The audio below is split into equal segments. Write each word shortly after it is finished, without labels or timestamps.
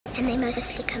And they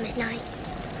mostly come at night.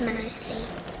 Mostly.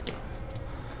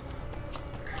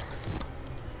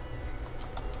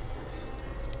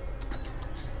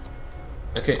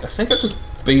 Okay, I think I just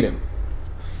beat him.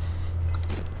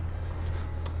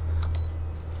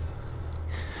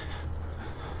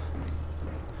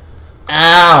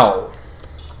 Ow!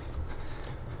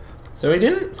 So he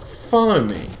didn't follow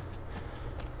me.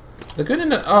 The good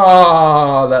enough.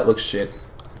 Oh, that looks shit.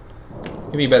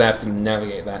 Maybe you better have to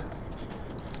navigate that.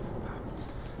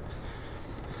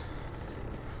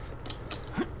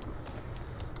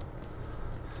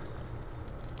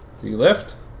 Is he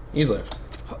left? He's left.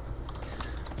 I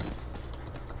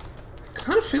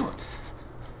kind of feel it.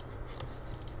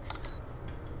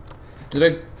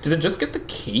 Did I just get the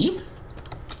key?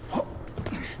 I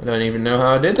don't even know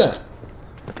how I did that.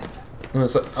 And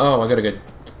it's like, oh, I gotta go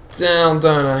down,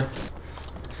 don't I?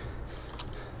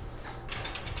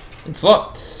 It's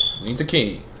locked. Needs a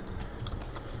key.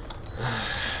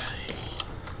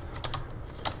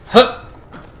 Huh!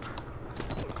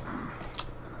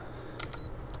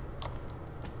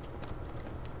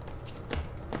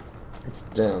 It's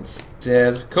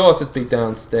downstairs. Of course it'd be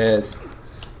downstairs.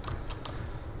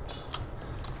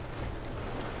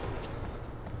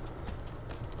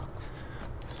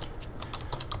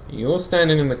 You're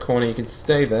standing in the corner, you can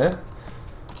stay there.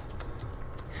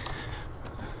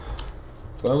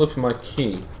 So I look for my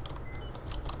key.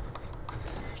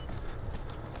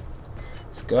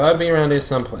 It's gotta be around here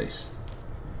someplace.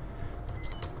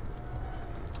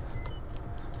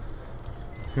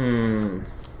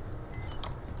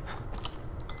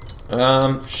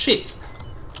 Shit!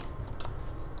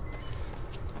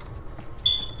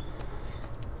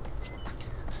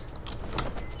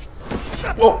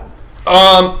 Whoa!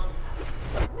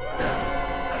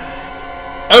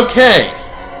 Okay.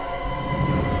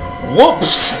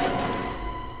 Whoops!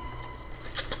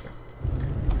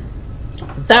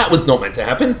 That was not meant to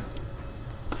happen.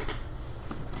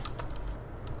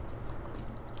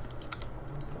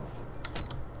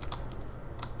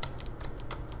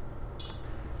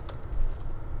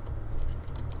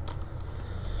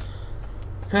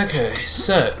 Okay,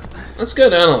 so let's go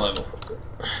down a level.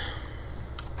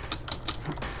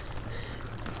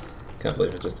 Can't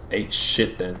believe I just ate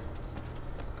shit then.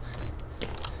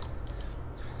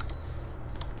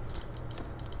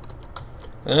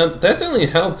 That's only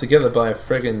held together by a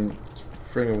friggin'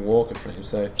 walker frame,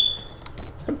 so I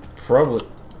could probably.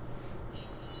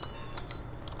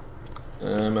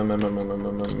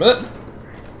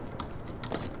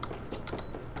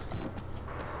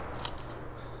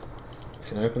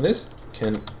 Can I open this?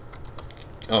 Can.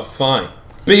 Oh, fine.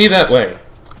 Be that way!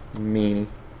 Meanie.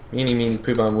 Meanie,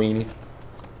 poop on weenie.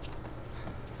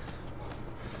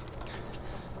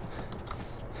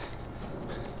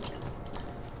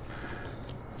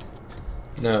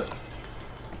 No.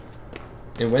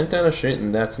 It went down a chute,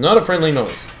 and that's not a friendly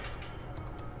noise.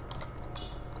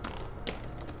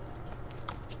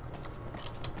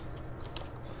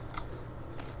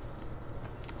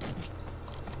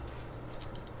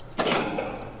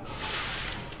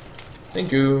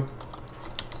 Thank you.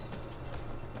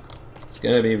 It's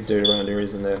gonna be a dude around here,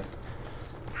 isn't there?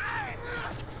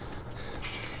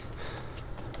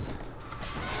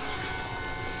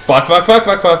 Fuck.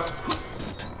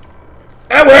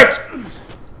 That worked!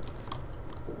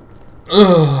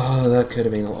 Oh, that could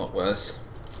have been a lot worse.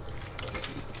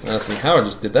 Ask me how I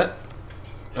just did that.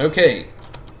 Okay.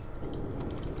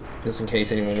 Just in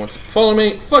case anyone wants to follow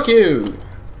me, fuck you!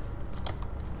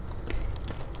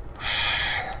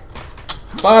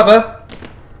 Father,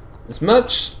 as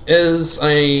much as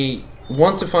I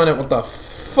want to find out what the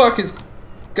fuck is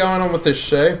going on with this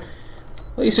show,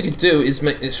 what least I could do is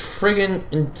make this friggin'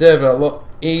 endeavor a lot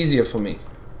easier for me.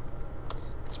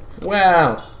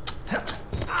 Wow.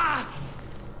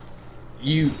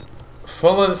 You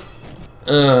follow.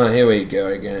 Here we go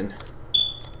again.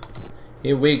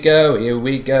 Here we go.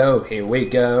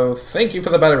 Thank you for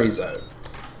the battery zone.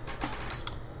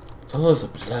 Follow the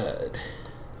blood.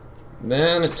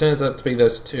 Then it turns out to be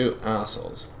those two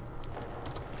assholes.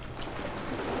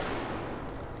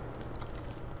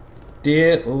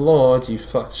 Dear Lord, you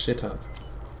fucked shit up.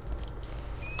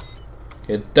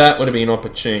 Okay, that would have been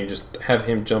opportune. Just have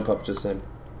him jump up just then.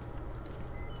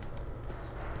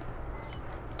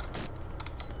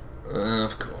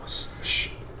 Of course.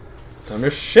 Time to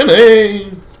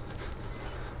shimmy!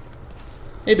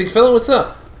 Hey, big fella, what's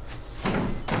up?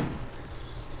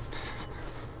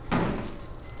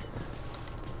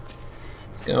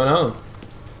 What's going on?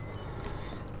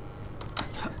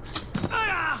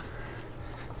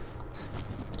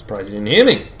 Surprised you didn't hear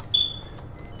me.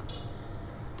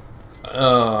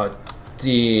 Oh,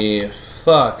 dear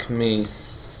fuck me,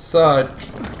 so...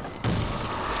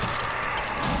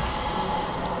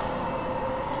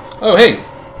 Oh, hey!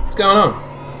 What's going on?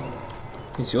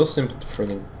 Is yours simple to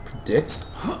friggin' predict?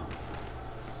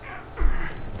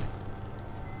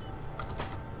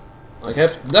 I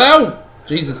have... No!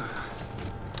 Jesus.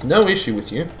 No issue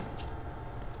with you.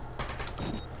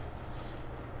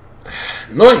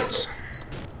 Nice!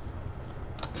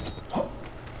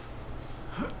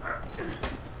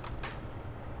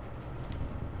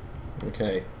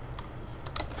 Okay.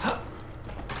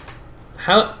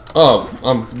 How... Oh,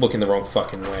 I'm looking the wrong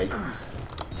fucking way.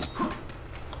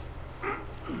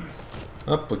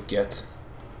 Up we get.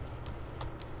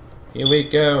 Here we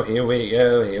go, here we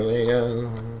go, here we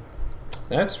go.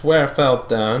 That's where I fell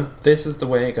down. This is the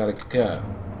way I gotta go.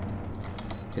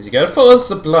 Because you gotta follow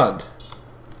the blood.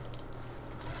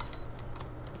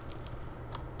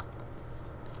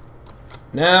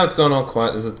 Now it's gone all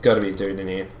quiet. There's gotta be a dude in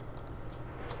here.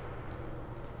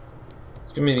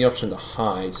 It's giving me the option to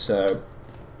hide, so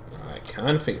I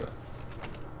kind of figure that.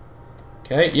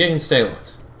 Okay, you can stay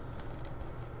locked.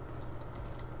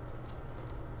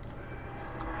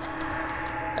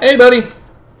 Hey, buddy!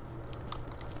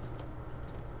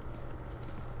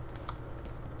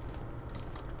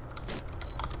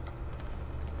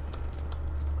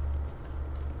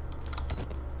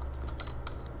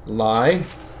 Lie.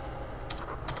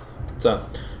 What's up?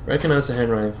 Recognize the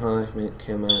handwriting. 5 minute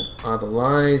camera. Are the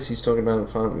lies he's talking about in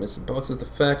front of missing boxes, the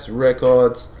facts,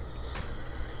 records.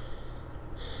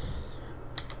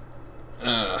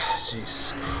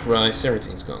 Jesus Christ,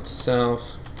 everything's gone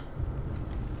south.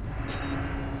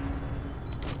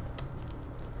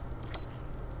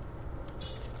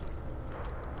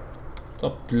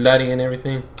 Stop bloody and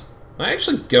everything. Am I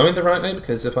actually going the right way?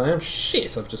 Because if I am,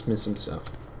 shit, I've just missed some stuff.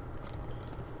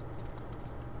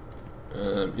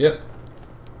 Yep.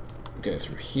 Go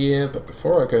through here, but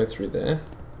before I go through there...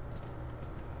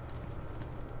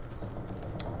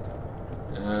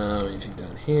 anything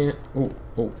down here? Oh,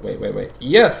 wait.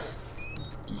 Yes!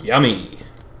 Yummy!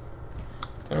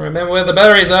 Gotta remember where the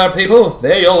berries are, people!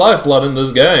 They're your lifeblood in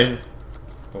this game!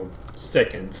 Well,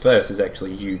 second. First is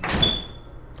actually you.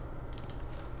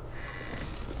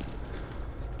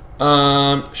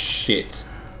 Shit.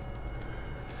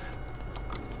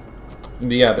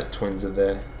 The Abbott twins are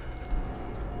there.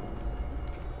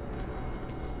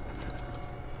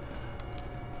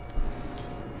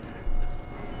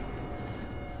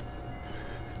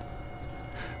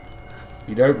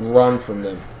 You don't run from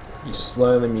them. You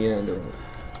slowly meander them.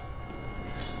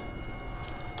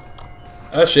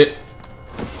 Oh shit.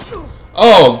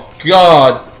 Oh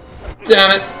god!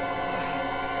 Damn it!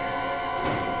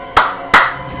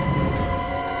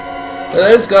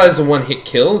 Those guys are one-hit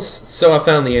kills, so I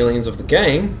found the aliens of the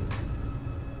game.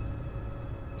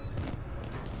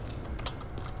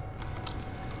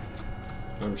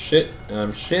 I'm shit.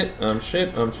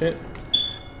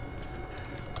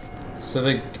 So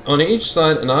they're on each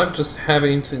side, and I'm just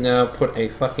having to now put a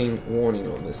fucking warning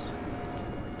on this.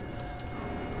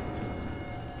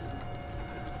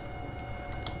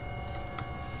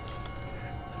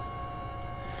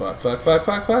 Fuck.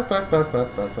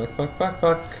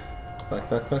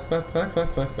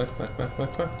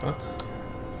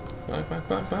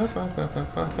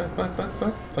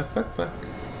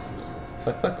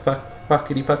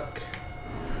 Fuckity fuck.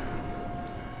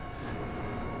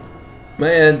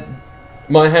 Man,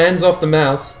 my hand's off the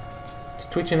mouse. It's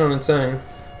twitching on its own.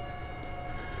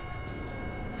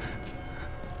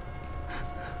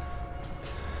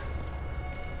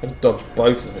 I dodged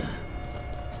both of them.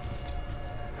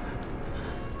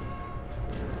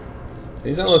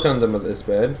 These don't look under this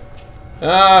bed.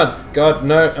 Ah, god,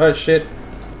 no. Oh, shit.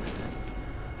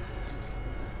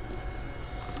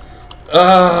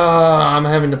 Ah, I'm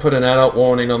having to put an adult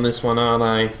warning on this one, aren't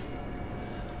I?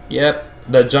 Yep,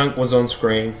 the junk was on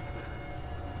screen.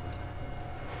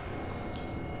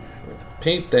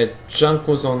 Repeat, that junk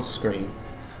was on screen.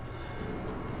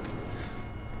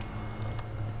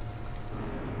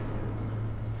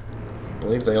 I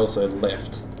believe they also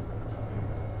left.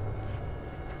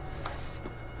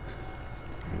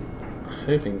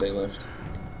 Hoping they left.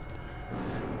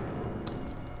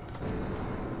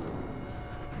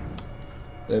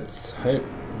 Let's hope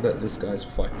that this guy's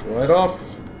fucked right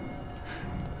off.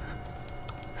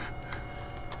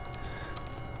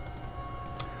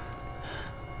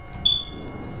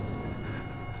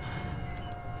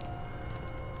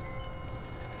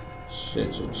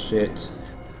 Shit.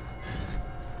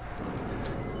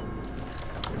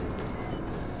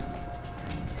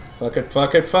 Fuck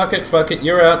it,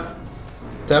 you're out.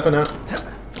 Tapping out.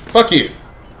 Fuck you.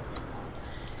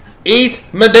 Eat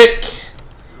my dick.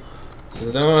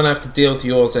 I don't want to have to deal with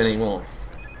yours anymore.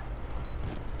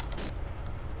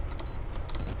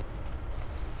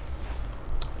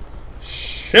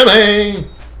 Shimmy!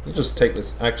 I'll just take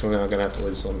this. Actually, no, I'm gonna have to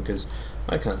leave this on because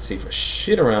I can't see for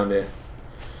shit around here.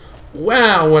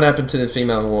 Wow, what happened to the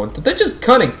female ward? Did they just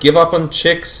kind of give up on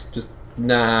chicks? Just,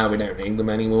 nah, we don't need them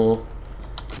anymore.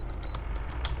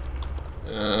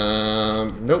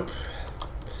 Nope.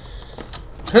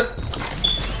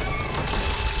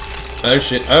 Oh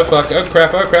shit, oh fuck, oh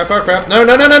crap, oh crap, oh crap. No,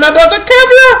 no, no, no, no, not the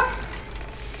camera!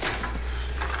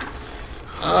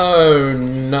 Oh,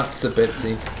 nuts a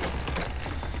bitsy.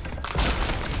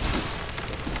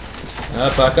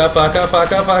 Oh fuck, oh fuck, oh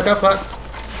fuck, oh fuck, oh fuck.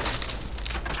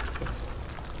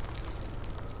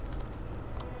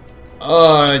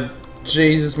 Oh,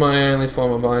 Jesus, my only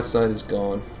form of eyesight is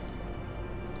gone.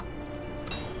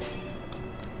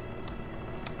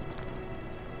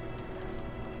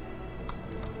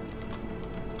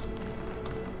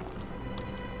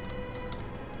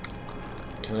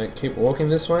 Can I keep walking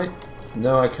this way?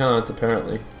 No, I can't,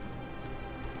 apparently.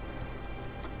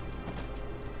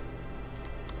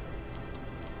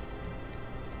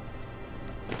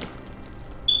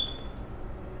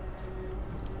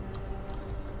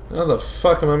 How the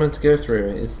fuck am I meant to go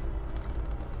through?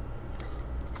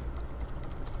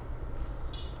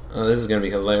 Oh, this is gonna be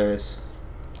hilarious.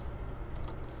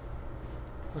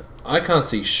 I can't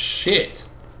see shit.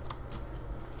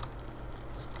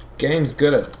 This game's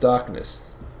good at darkness.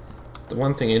 The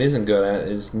one thing it isn't good at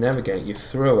is navigate you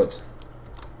through it.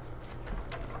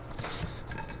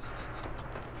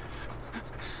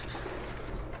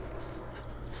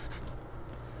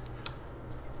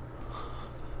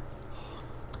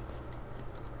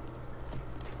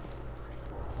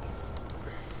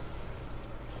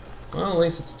 Well, at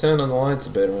least it's turned on the lights a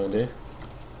bit around here.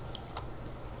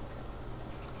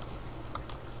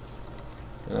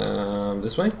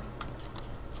 This way?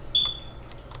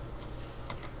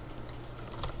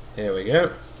 There we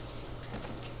go.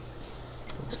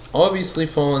 It's obviously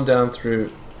fallen down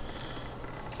through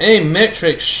a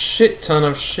metric shit ton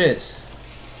of shit.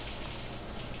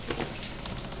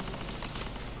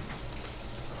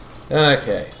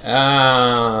 Okay.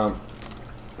 Where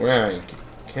are you?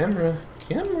 Camera,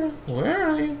 where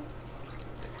are you?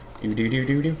 Do do do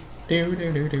do do do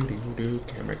do do do do do.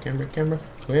 Camera,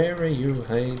 where are you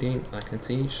hiding? I can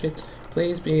see shit.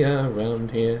 Please be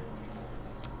around here.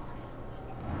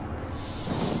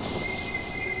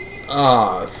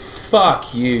 Ah, oh,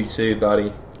 fuck you too,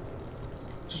 buddy.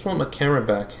 Just want my camera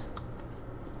back.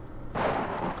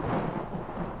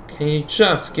 Can you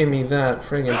just give me that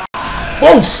friggin'...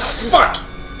 Oh, fuck!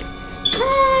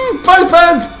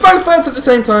 Both hands at the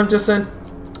same time, just then.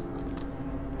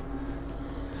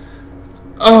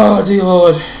 Oh, dear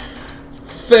lord.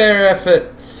 Fair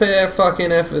effort. Fair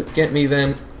fucking effort. Get me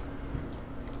then.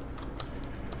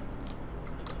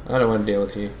 I don't want to deal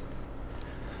with you.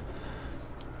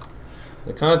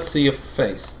 I can't see your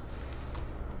face.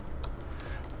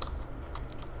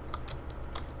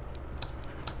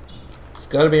 It's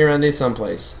got to be around here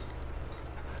someplace.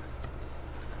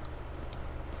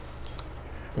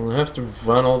 We'll have to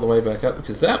run all the way back up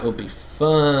because that will be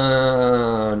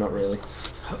fun. Not really.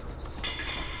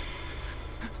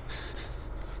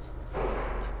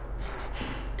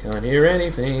 Can't hear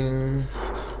anything.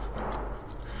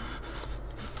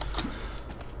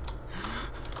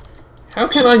 How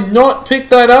can I not pick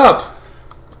that up?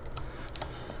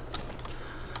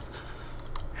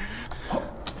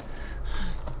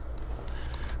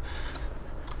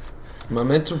 Am I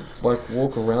meant to, like,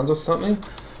 walk around or something?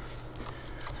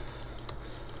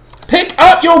 Pick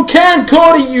up your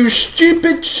camcorder, you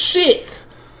stupid shit!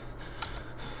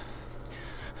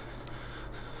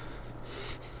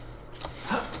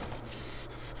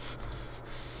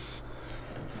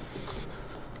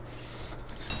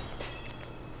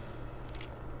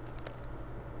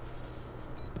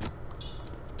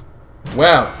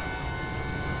 Wow.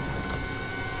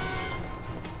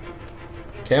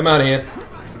 Okay, I'm out of here.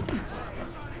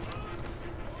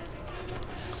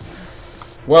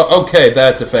 Well, okay,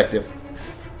 that's effective.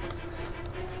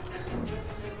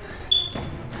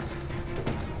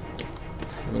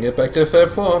 Let me get back to the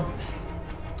third floor.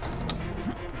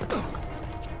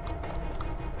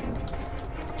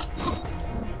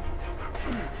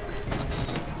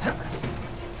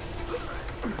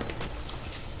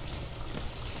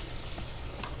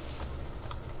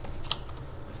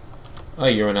 Oh,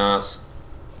 you're an ass.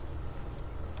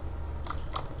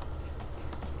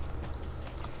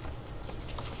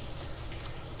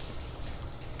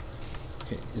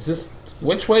 Okay, is this...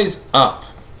 Which way's up?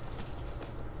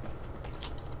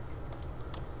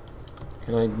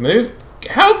 Can I move?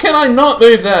 How can I not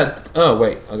move that? Oh,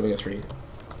 wait. I gotta go through here.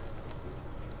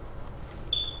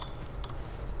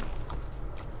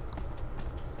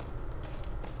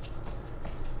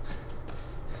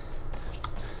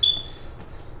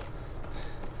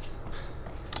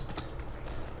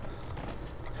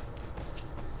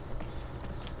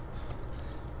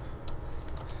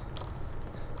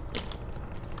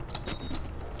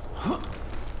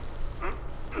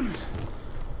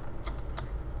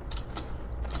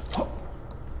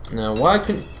 Now, why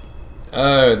couldn't...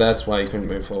 Oh, that's why you couldn't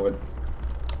move forward.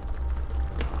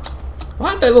 I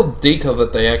like that little detail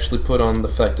that they actually put on the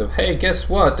fact of, hey, guess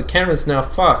what? The camera's now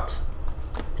fucked.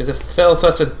 Because it fell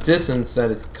such a distance that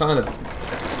it's kind of...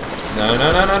 No,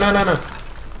 no, no, no, no, no, no.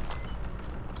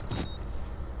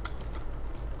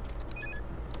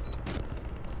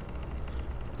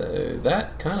 So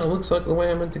that kind of looks like the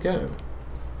way I'm meant to go.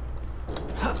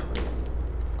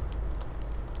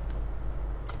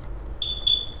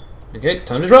 Okay,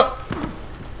 time to drop.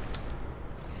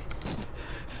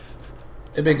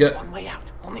 Hey, big guy. One way out.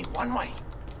 Only one way.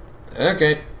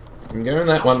 Okay, I'm going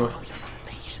that one way. No, you're not a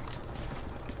patient.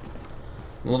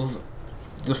 Well,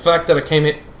 the fact that I came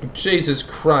in... Jesus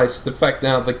Christ, the fact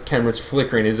now the camera's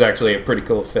flickering is actually a pretty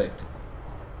cool effect.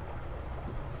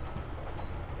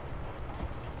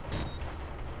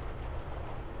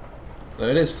 Though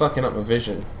it is fucking up my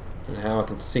vision and how I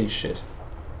can see shit.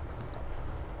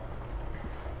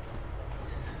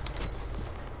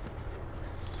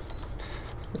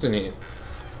 What's in here?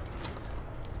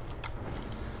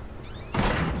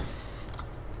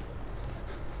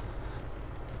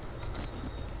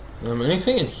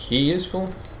 Anything in here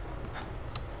useful?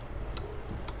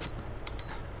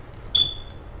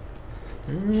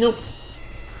 Nope.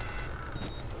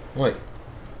 Wait.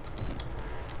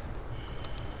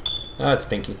 Ah, it's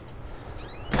Pinky.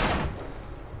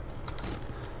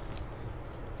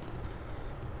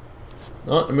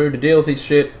 Not in the mood to deal with this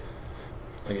shit.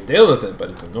 I can deal with it, but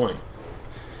it's annoying.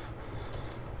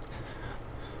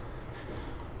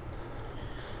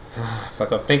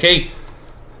 Fuck off, Pinky!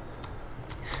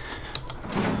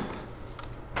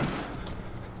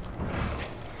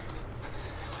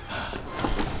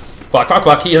 Fuck, fuck,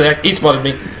 fuck, he spotted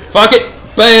me. Fuck it!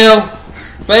 Bail!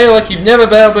 Bail like you've never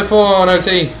bailed before on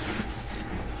OT.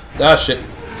 Ah, shit.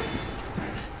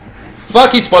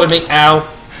 Fuck, he spotted me.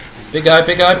 Ow. Big guy,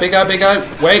 big guy, big guy, big guy.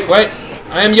 Wait, wait.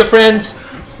 I am your friend.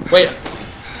 Wait.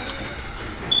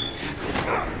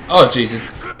 Oh, Jesus.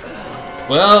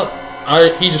 Well,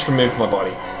 he just removed my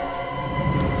body.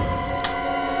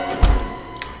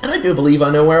 And I do believe I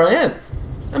know where I am.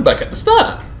 I'm back at the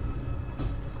start.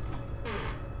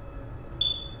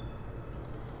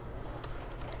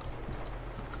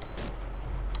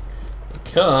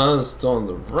 Because on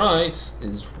the right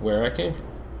is where I came from.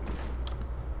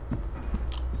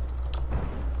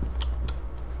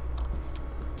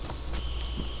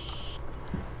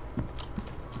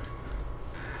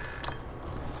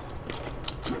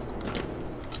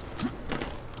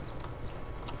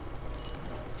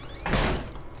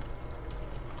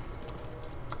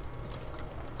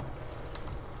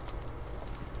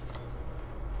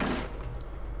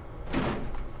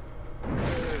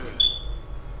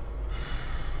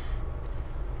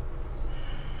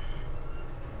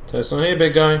 Toast on here,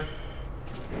 big guy.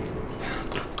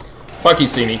 Fuck, you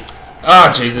see me. Ah,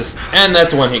 Jesus. And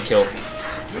that's a one-hit kill.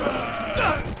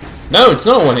 No, it's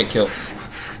not a one-hit kill.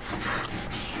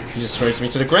 He just throws me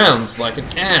to the ground like an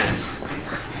ass.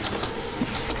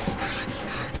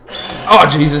 Oh,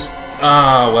 Jesus.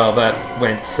 Ah, well, that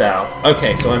went south.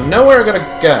 Okay, so I know where I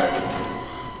gotta go.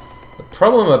 The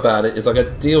problem about it is I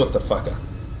gotta deal with the fucker.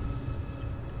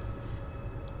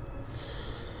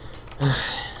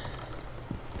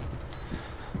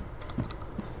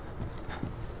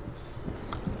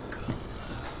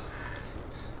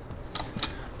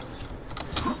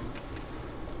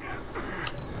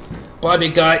 Bye,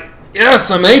 big guy. Yes,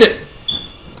 I made it!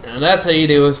 And that's how you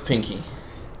deal with Pinky.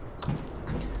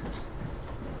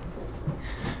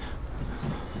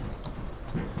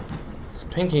 This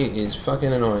Pinky is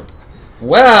fucking annoying.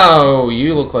 Wow!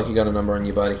 You look like you got a number on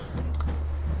you, buddy.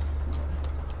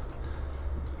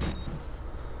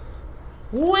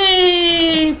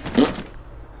 Whee!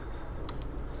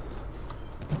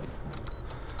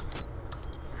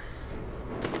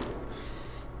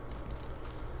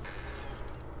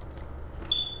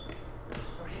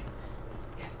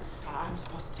 I'm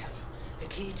supposed to tell you. The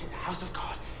key to the house of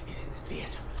God is in the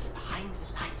theater. Behind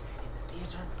the light. In the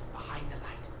theater, behind the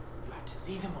light. You have to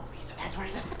see the movie, so that's where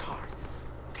I left the card.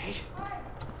 Okay?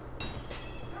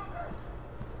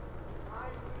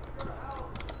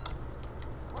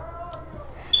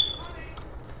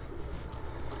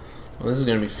 Well, this is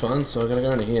going to be fun, so I gotta go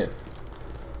into here.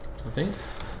 I think.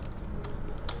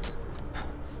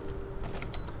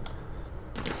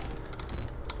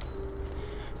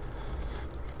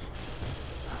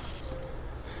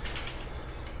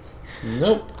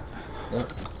 Nope.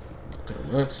 That's not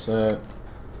gonna work, so...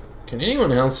 Can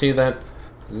anyone else hear that?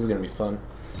 This is gonna be fun.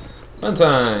 Fun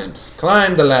times!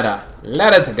 Climb the ladder!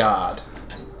 Ladder to God!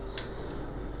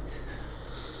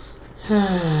 Where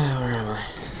am I?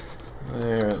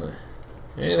 Where am I?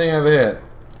 Anything over here?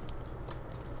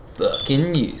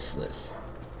 Fucking useless.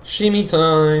 Shimmy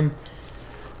time!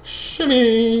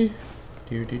 Shimmy!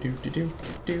 Do do do do do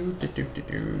do do do do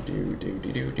do do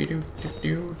do do do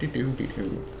do do do do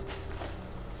do.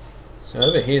 So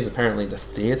over here is apparently the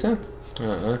theatre.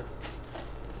 Huh.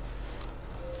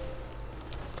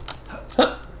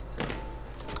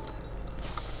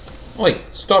 Wait,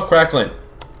 stop crackling.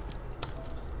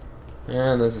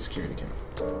 And there's a security camera.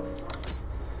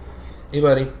 Hey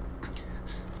buddy.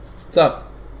 What's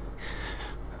up?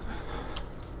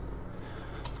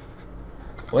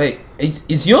 Wait,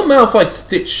 is your mouth like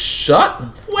stitched shut?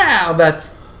 Wow,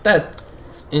 that's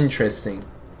interesting.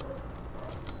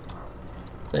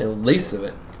 Say the least of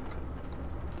it.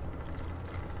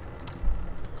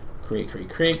 Creak, creak,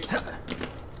 creak.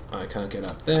 I can't get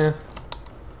up there.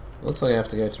 Looks like I have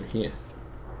to go through here.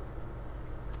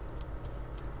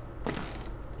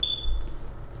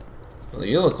 Well,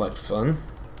 you look like fun.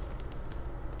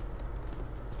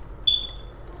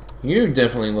 You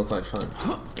definitely look like fun.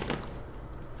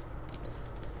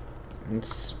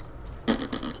 It's...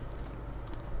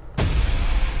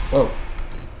 Whoa.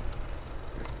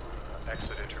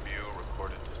 Exit interview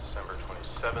recorded December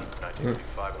 27th,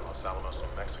 1985 in Los Alamos,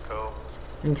 New Mexico.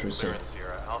 Interesting. Clearance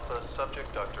Sierra Alpha.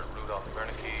 Subject Dr. Rudolph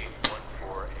Wernicke,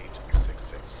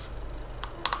 14866.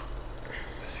 The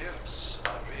films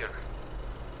are real.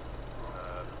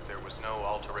 There was no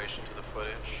alteration to the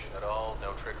footage at all,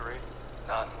 no trickery?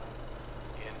 None.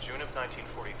 In June of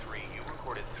 1943, you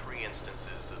recorded 3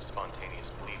 instances of spontaneous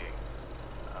bleeding.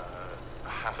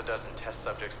 Half a dozen test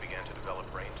subjects began to develop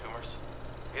brain tumors.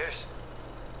 Yes.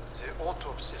 The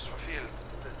autopsies revealed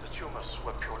that the tumors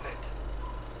were pure lead.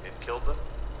 It killed them?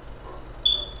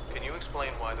 Can you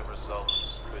explain why the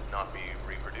results could not be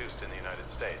reproduced in the United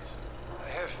States? I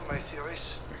have my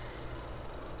theories.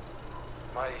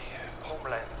 My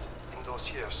homeland in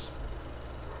those years.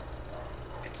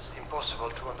 It's impossible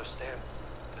to understand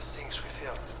the things we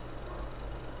felt,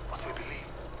 what we believed.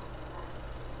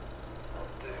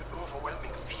 The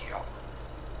overwhelming fear,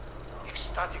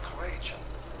 ecstatic rage, and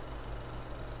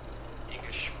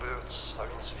English words are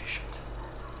insufficient.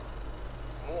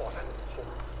 More than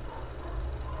hope.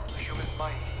 The human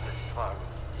mind in that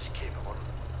environment is capable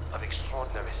of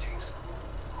extraordinary things.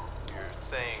 You're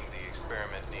saying the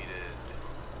experiment needed...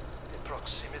 The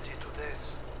proximity to death,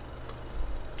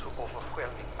 to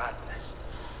overwhelming madness.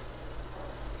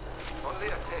 Only a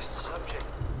test subject.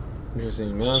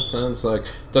 Interesting. That sounds like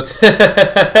Dr.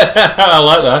 I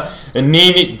like that.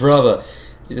 Anemic brother.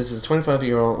 This is a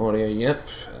 25-year-old audio. Yep.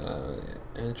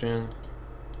 Adrian.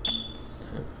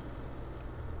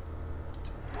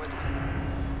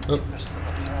 Oh.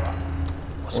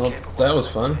 Well, that was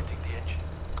fun.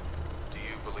 Do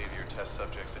you believe your test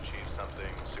subjects achieved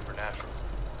something supernatural?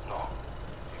 No,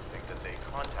 Do you think that they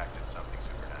contacted something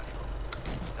supernatural?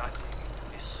 nothing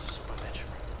is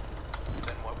supernatural.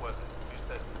 Then what was it? You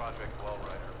said Project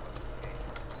Wallrider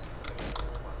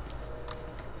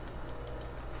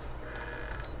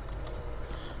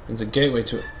was It's a gateway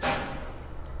to it.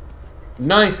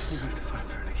 Nice!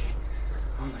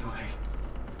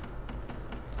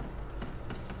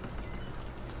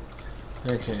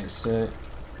 Okay, so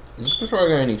just before I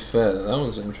go any further, that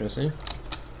was interesting.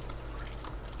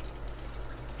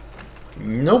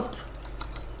 Nope.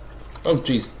 Oh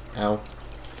jeez, ow.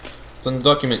 It's on the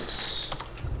documents.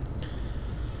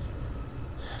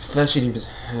 Flashing.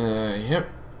 Yep.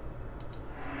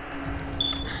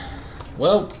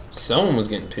 Well, someone was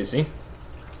getting pissy.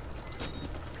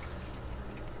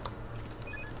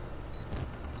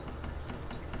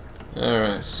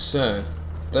 Alright, so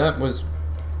that was...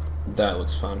 That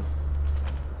looks fun.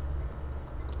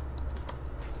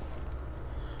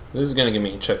 This is gonna give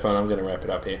me a checkpoint. I'm gonna wrap it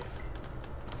up here.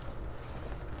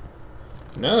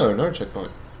 No, no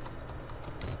checkpoint.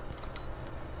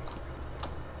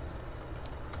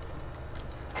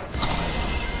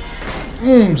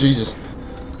 Jesus.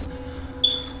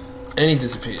 And he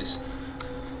disappears.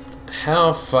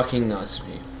 How fucking nice of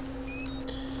you.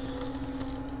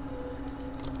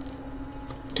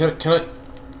 Can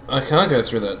I can't go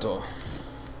through that door.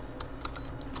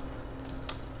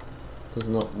 Does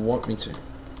not want me to.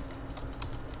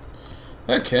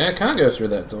 Okay, I can't go through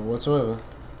that door whatsoever.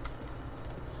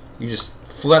 He just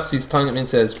flaps his tongue at me and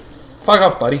says, "Fuck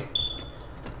off, buddy."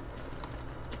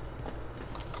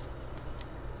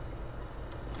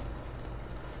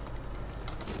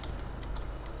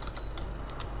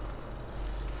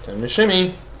 Time to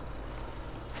shimmy.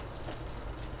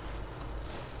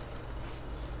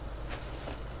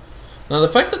 Now, the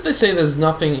fact that they say there's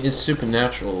nothing is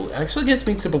supernatural actually gets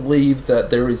me to believe that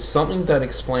there is something that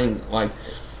explains, like,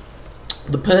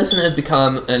 the person had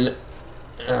become an,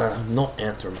 not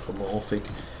anthropomorphic,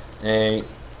 a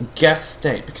gas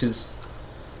state, because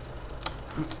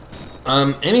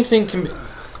anything can be,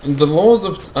 the laws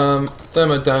of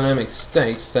thermodynamics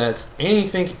state that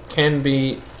anything can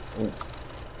be,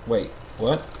 wait,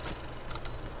 what?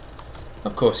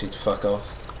 Of course you'd fuck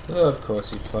off. Of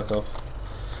course you'd fuck off.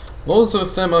 Laws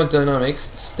of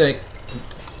thermodynamics state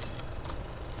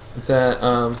that,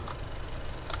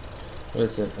 what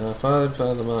is it? 5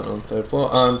 the mountain on the 3rd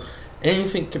floor.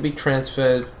 Anything can be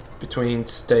transferred between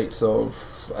states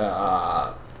of,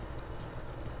 I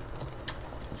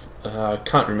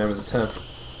can't remember the term.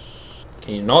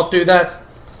 Can you not do that?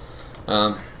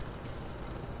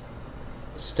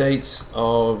 States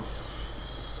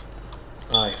of,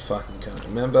 I fucking can't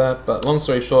remember. But long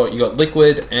story short, you got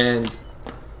liquid and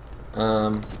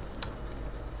oh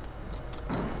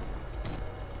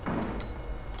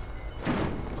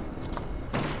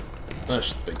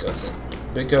shit, big guy's in.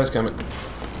 Big guy's coming.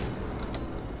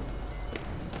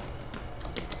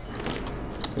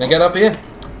 Can I get up here?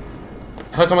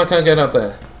 How come I can't get up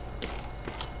there?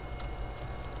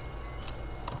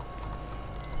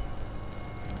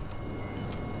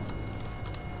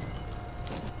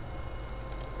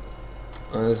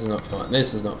 Oh, this is not fun.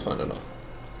 This is not fun at all.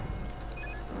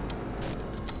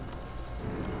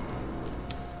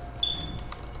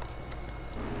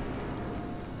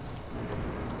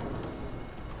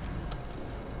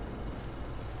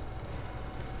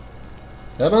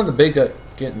 How about the big guy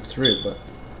getting through, but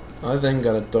I then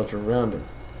gotta dodge around him.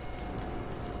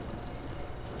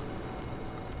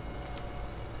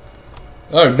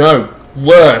 Oh no,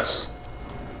 worse!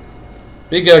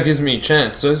 Big guy gives me a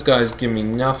chance, those guys give me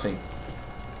nothing.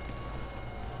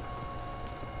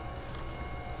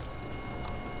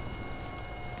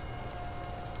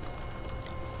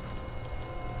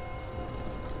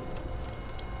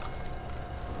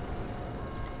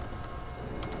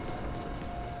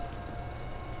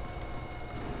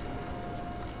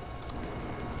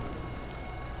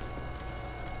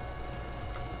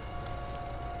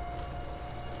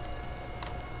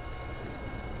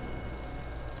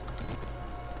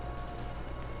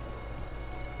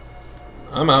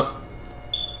 I'm out.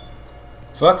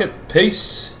 Fuck it.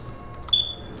 Peace.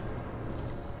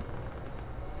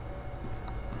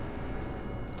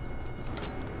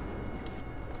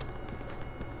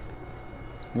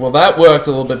 Well, that worked a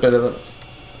little bit better than...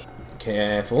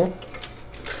 Careful.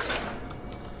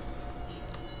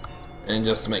 And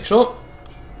just to make sure.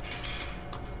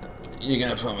 You're gonna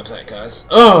have fun with that, guys.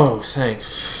 Oh, thank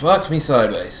fuck me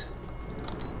sideways.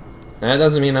 That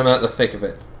doesn't mean I'm out the thick of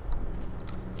it.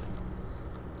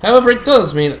 However, it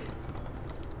does mean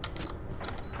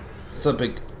it's a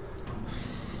big...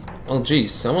 Oh,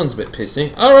 geez, someone's a bit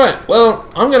pissy. Alright, well,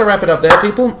 I'm going to wrap it up there,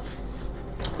 people.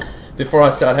 Before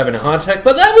I start having a heart attack.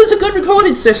 But that was a good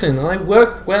recording session. I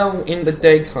work well in the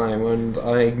daytime and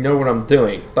I know what I'm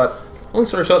doing. But, long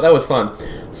story short, that was fun.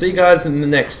 See you guys in the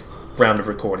next round of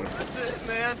recording. That's it,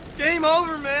 man. Game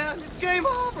over, man. It's game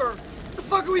over. What the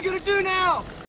fuck are we going to do now?